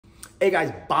Hey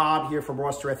guys, Bob here from Raw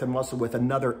Strength and Muscle with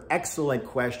another excellent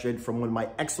question from one of my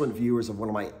excellent viewers of one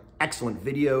of my excellent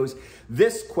videos.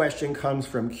 This question comes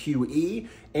from QE,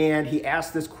 and he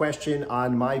asked this question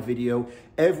on my video,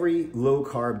 Every Low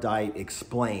Carb Diet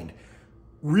Explained.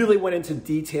 Really went into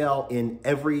detail in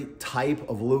every type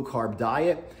of low carb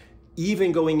diet,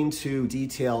 even going into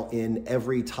detail in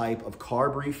every type of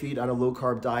carb refeed on a low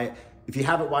carb diet. If you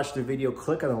haven't watched the video,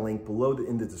 click on the link below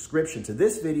in the description to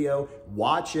this video,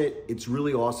 watch it. It's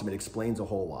really awesome. It explains a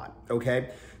whole lot, okay?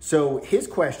 So his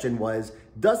question was,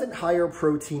 doesn't higher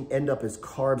protein end up as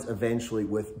carbs eventually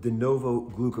with de novo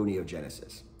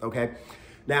gluconeogenesis, okay?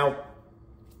 Now,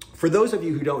 for those of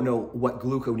you who don't know what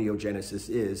gluconeogenesis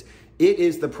is, it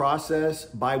is the process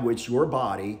by which your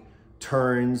body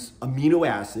turns amino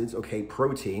acids, okay,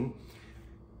 protein,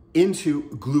 into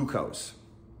glucose,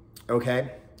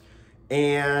 okay?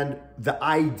 And the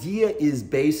idea is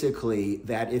basically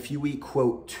that if you eat,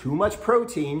 quote, too much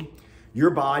protein,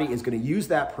 your body is going to use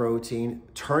that protein,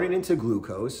 turn it into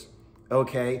glucose,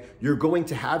 okay? You're going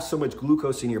to have so much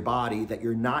glucose in your body that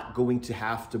you're not going to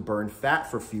have to burn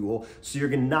fat for fuel. So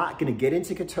you're not going to get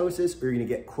into ketosis, or you're going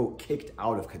to get, quote, kicked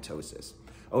out of ketosis,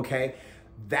 okay?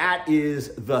 That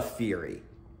is the theory,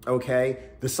 okay?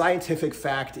 The scientific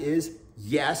fact is,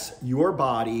 yes, your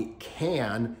body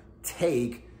can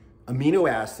take amino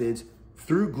acids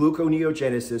through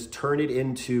gluconeogenesis, turn it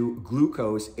into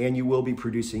glucose, and you will be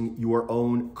producing your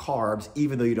own carbs,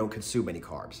 even though you don't consume any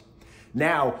carbs.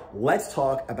 Now, let's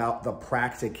talk about the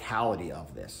practicality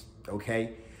of this,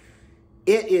 okay?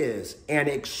 It is an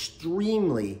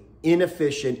extremely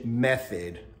inefficient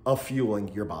method of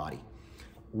fueling your body.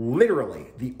 Literally,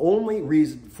 the only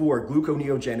reason for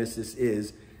gluconeogenesis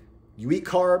is you eat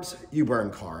carbs, you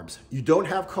burn carbs. You don't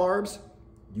have carbs,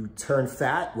 you turn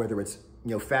fat, whether it's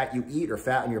fat you eat or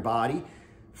fat in your body,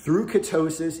 through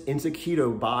ketosis into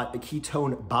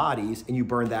ketone bodies, and you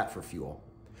burn that for fuel.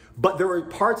 But there are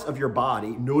parts of your body,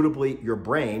 notably your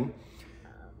brain,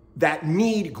 that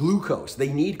need glucose.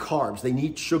 They need carbs. They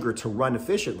need sugar to run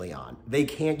efficiently on. They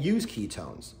can't use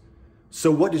ketones.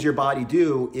 So what does your body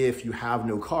do if you have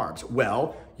no carbs?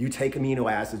 Well, you take amino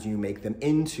acids and you make them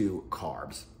into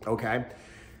carbs, okay?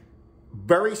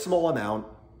 Very small amount,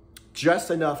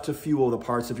 just enough to fuel the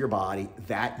parts of your body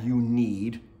that you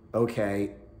need,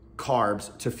 okay,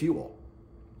 carbs to fuel.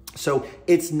 So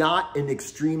it's not an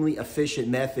extremely efficient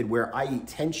method where I eat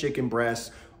 10 chicken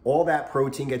breasts, all that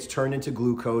protein gets turned into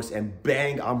glucose, and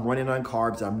bang, I'm running on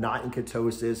carbs, I'm not in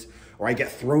ketosis, or I get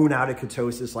thrown out of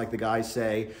ketosis like the guys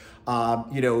say,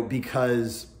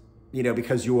 because you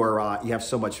have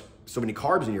so many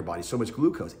carbs in your body, so much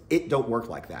glucose. It don't work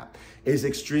like that. It is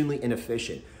extremely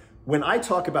inefficient. When I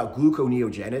talk about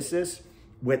gluconeogenesis,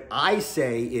 what I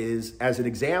say is, as an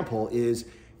example, is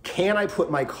can I put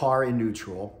my car in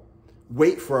neutral,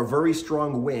 wait for a very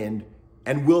strong wind,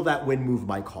 and will that wind move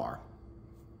my car?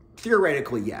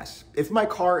 Theoretically, yes. If my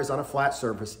car is on a flat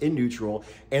surface in neutral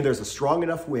and there's a strong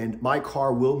enough wind, my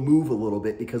car will move a little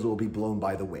bit because it will be blown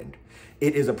by the wind.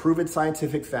 It is a proven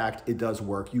scientific fact. It does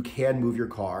work. You can move your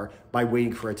car by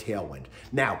waiting for a tailwind.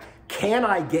 Now, can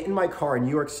I get in my car in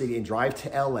New York City and drive to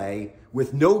LA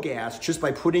with no gas just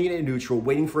by putting it in neutral,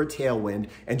 waiting for a tailwind,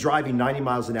 and driving 90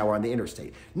 miles an hour on the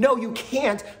interstate? No, you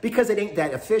can't, because it ain't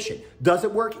that efficient. Does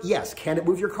it work? Yes. Can it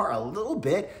move your car? A little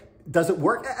bit. Does it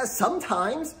work?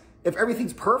 Sometimes. If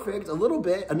everything's perfect, a little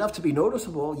bit, enough to be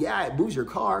noticeable, yeah, it moves your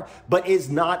car, but is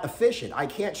not efficient. I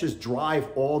can't just drive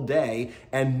all day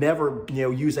and never,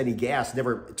 use any gas,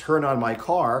 never turn on my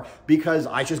car because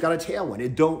I just got a tailwind.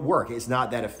 It don't work. It's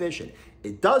not that efficient.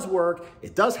 It does work,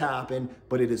 it does happen,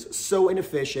 but it is so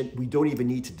inefficient, we don't even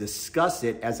need to discuss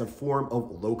it as a form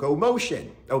of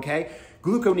locomotion, okay?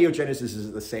 Gluconeogenesis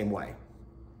is the same way,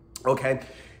 okay?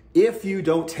 If you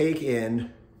don't take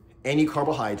in any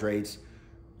carbohydrates,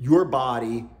 your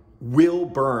body will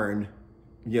burn,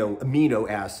 amino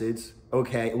acids,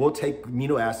 okay? It will take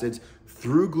amino acids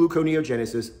through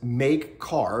gluconeogenesis, make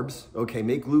carbs, okay,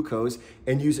 make glucose,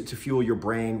 and use it to fuel your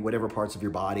brain, whatever parts of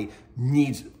your body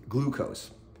needs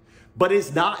glucose. But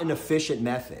it's not an efficient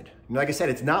method. Like I said,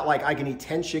 it's not like I can eat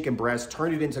 10 chicken breasts,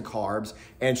 turn it into carbs,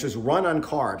 and just run on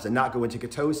carbs and not go into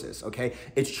ketosis, okay?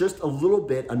 It's just a little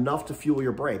bit, enough to fuel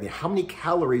your brain. How many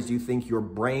calories do you think your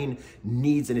brain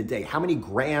needs in a day? How many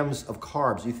grams of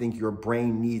carbs do you think your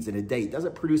brain needs in a day? It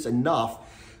doesn't produce enough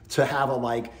to have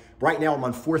right now I'm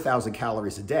on 4,000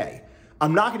 calories a day.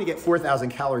 I'm not gonna get 4,000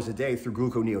 calories a day through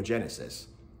gluconeogenesis,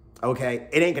 okay?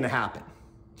 It ain't gonna happen.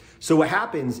 So what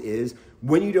happens is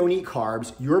when you don't eat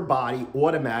carbs, your body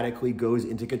automatically goes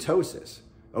into ketosis.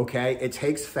 okay? It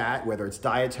takes fat, whether it's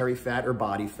dietary fat or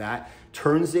body fat,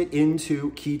 turns it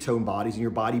into ketone bodies, and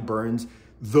your body burns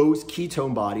those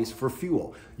ketone bodies for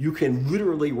fuel. You can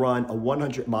literally run a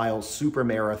 100-mile super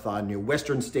marathon,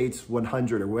 Western States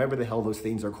 100 or whatever the hell those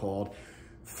things are called,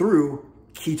 through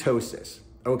ketosis,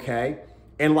 okay?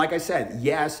 And like I said,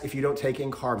 yes, if you don't take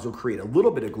in carbs, it'll create a little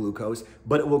bit of glucose,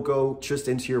 but it will go just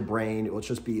into your brain. It will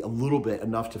just be a little bit,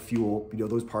 enough to fuel,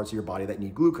 those parts of your body that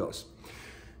need glucose.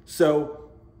 So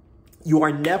you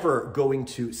are never going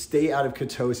to stay out of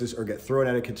ketosis or get thrown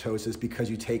out of ketosis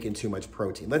because you take in too much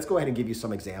protein. Let's go ahead and give you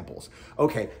some examples.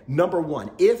 Okay, number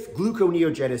one, if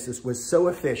gluconeogenesis was so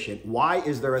efficient, why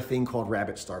is there a thing called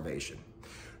rabbit starvation?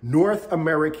 North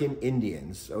American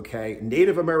Indians, okay,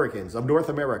 Native Americans of North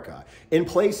America, in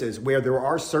places where there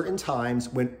are certain times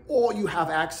when all you have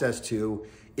access to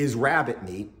is rabbit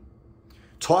meat,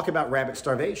 talk about rabbit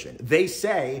starvation. They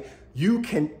say you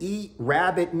can eat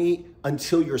rabbit meat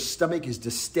until your stomach is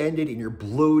distended and you're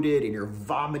bloated and you're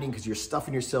vomiting because you're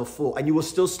stuffing yourself full, and you will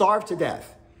still starve to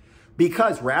death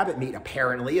because rabbit meat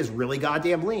apparently is really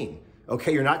goddamn lean.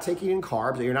 Okay, you're not taking in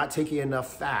carbs, or you're not taking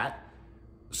enough fat,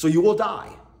 so you will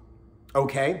die.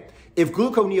 Okay? If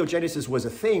gluconeogenesis was a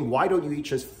thing, why don't you eat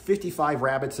just 55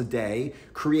 rabbits a day,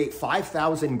 create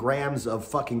 5,000 grams of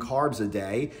fucking carbs a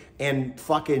day, and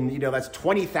fucking, that's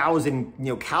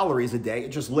 20,000, calories a day,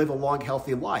 and just live a long,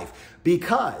 healthy life?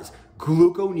 Because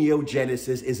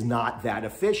gluconeogenesis is not that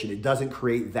efficient. It doesn't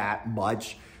create that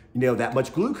much, that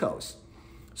much glucose.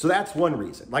 So that's one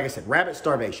reason. Like I said, rabbit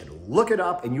starvation. Look it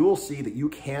up and you will see that you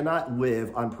cannot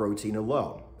live on protein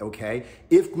alone, okay?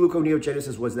 If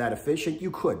gluconeogenesis was that efficient,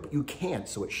 you could, but you can't,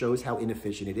 so it shows how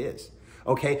inefficient it is,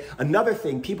 okay? Another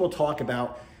thing, people talk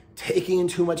about taking in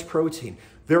too much protein.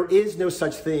 There is no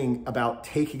such thing about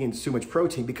taking in too much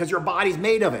protein because your body's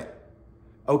made of it,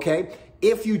 okay?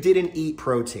 If you didn't eat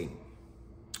protein,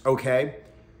 okay,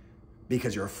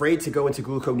 because you're afraid to go into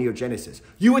gluconeogenesis,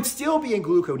 you would still be in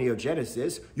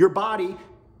gluconeogenesis. Your body,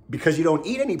 because you don't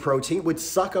eat any protein, would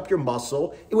suck up your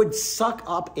muscle. It would suck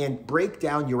up and break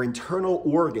down your internal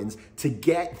organs to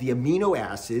get the amino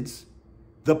acids,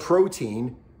 the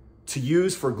protein, to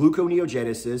use for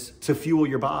gluconeogenesis to fuel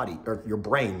your body or your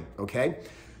brain, okay?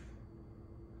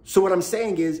 So what I'm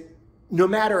saying is, no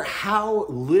matter how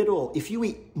little, if you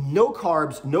eat no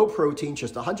carbs, no protein,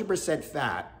 just 100%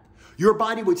 fat, your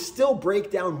body would still break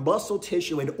down muscle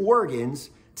tissue and organs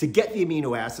to get the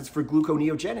amino acids for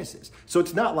gluconeogenesis. So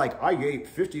it's not like I ate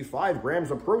 55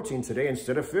 grams of protein today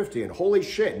instead of 50, and holy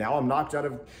shit, now I'm knocked out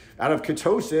of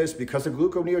ketosis because of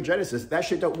gluconeogenesis. That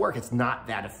shit don't work. It's not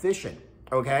that efficient,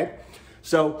 okay?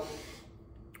 So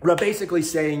what I'm basically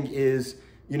saying is,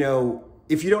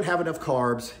 if you don't have enough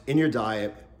carbs in your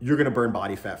diet, you're gonna burn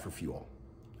body fat for fuel,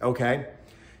 okay?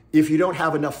 If you don't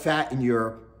have enough fat in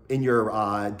your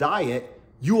diet,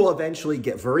 you will eventually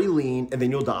get very lean and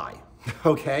then you'll die,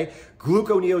 okay?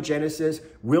 Gluconeogenesis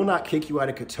will not kick you out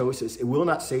of ketosis. It will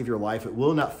not save your life. It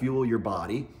will not fuel your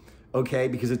body, okay?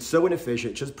 Because it's so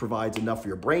inefficient, it just provides enough for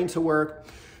your brain to work.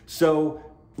 So,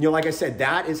 like I said,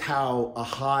 that is how a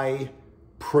high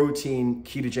protein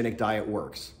ketogenic diet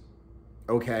works.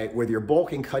 Okay, whether you're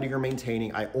bulking, cutting, or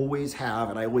maintaining, I always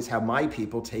have my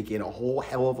people take in a whole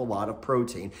hell of a lot of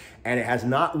protein, and it has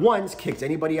not once kicked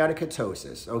anybody out of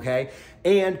ketosis, okay?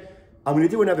 And I'm gonna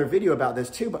do another video about this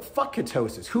too, but fuck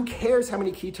ketosis. Who cares how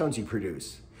many ketones you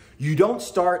produce? You don't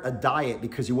start a diet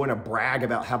because you wanna brag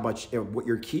about what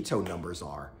your ketone numbers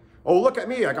are. Oh, look at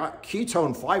me, I got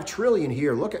ketone 5 trillion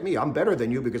here. Look at me, I'm better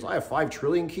than you because I have 5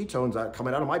 trillion ketones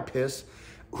coming out of my piss.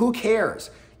 Who cares?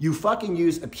 You fucking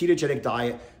use a ketogenic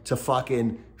diet to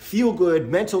fucking feel good,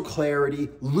 mental clarity,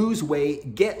 lose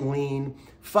weight, get lean,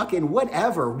 fucking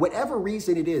whatever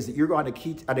reason it is that you're on a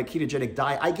ketogenic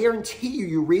diet. I guarantee you,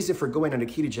 your reason for going on a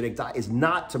ketogenic diet is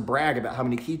not to brag about how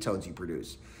many ketones you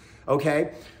produce,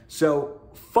 okay? So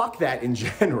fuck that in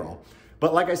general.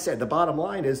 But like I said, the bottom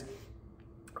line is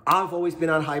I've always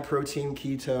been on high protein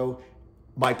keto.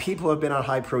 My people have been on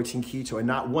high protein keto, and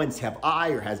not once have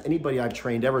I or has anybody I've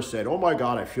trained ever said, oh my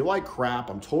God, I feel like crap.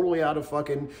 I'm totally out of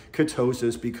fucking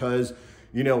ketosis because,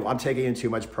 I'm taking in too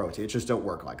much protein. It just don't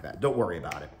work like that. Don't worry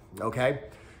about it, okay?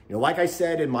 Like I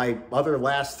said in my other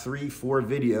last 3-4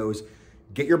 videos,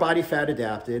 get your body fat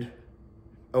adapted,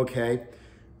 okay?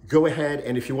 Go ahead,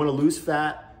 and if you want to lose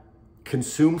fat,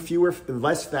 consume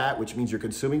less fat, which means you're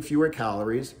consuming fewer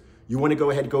calories. You want to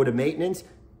go ahead and go to maintenance,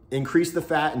 increase the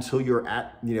fat until you're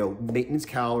at, maintenance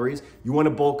calories. You want to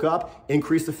bulk up,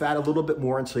 increase the fat a little bit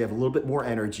more until you have a little bit more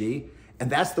energy. And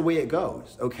that's the way it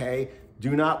goes, okay?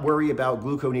 Do not worry about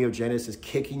gluconeogenesis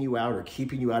kicking you out or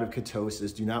keeping you out of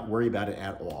ketosis. Do not worry about it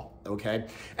at all, okay?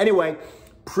 Anyway,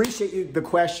 appreciate the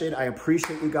question. I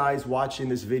appreciate you guys watching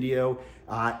this video.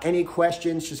 Any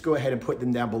questions, just go ahead and put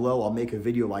them down below. I'll make a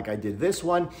video like I did this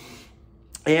one.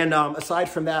 And aside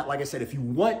from that, like I said, if you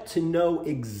want to know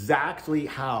exactly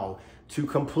how to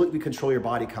completely control your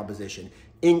body composition,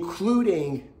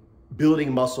 including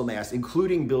building muscle mass,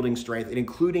 including building strength, and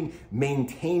including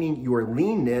maintaining your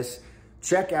leanness,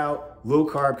 check out Low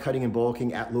Carb Cutting and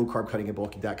Bulking at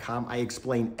lowcarbcuttingandbulking.com. I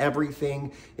explain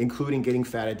everything, including getting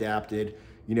fat adapted,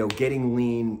 getting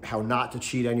lean, how not to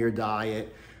cheat on your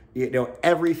diet,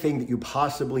 everything that you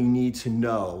possibly need to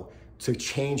know to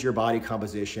change your body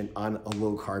composition on a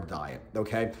low carb diet,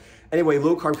 okay? Anyway,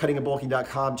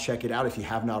 lowcarbcuttingandbulking.com, check it out if you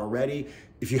have not already.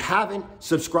 If you haven't,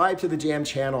 subscribe to the Jam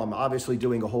channel. I'm obviously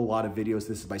doing a whole lot of videos.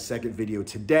 This is my second video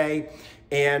today.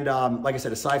 And like I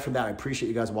said, aside from that, I appreciate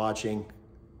you guys watching.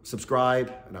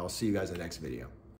 Subscribe, and I will see you guys in the next video.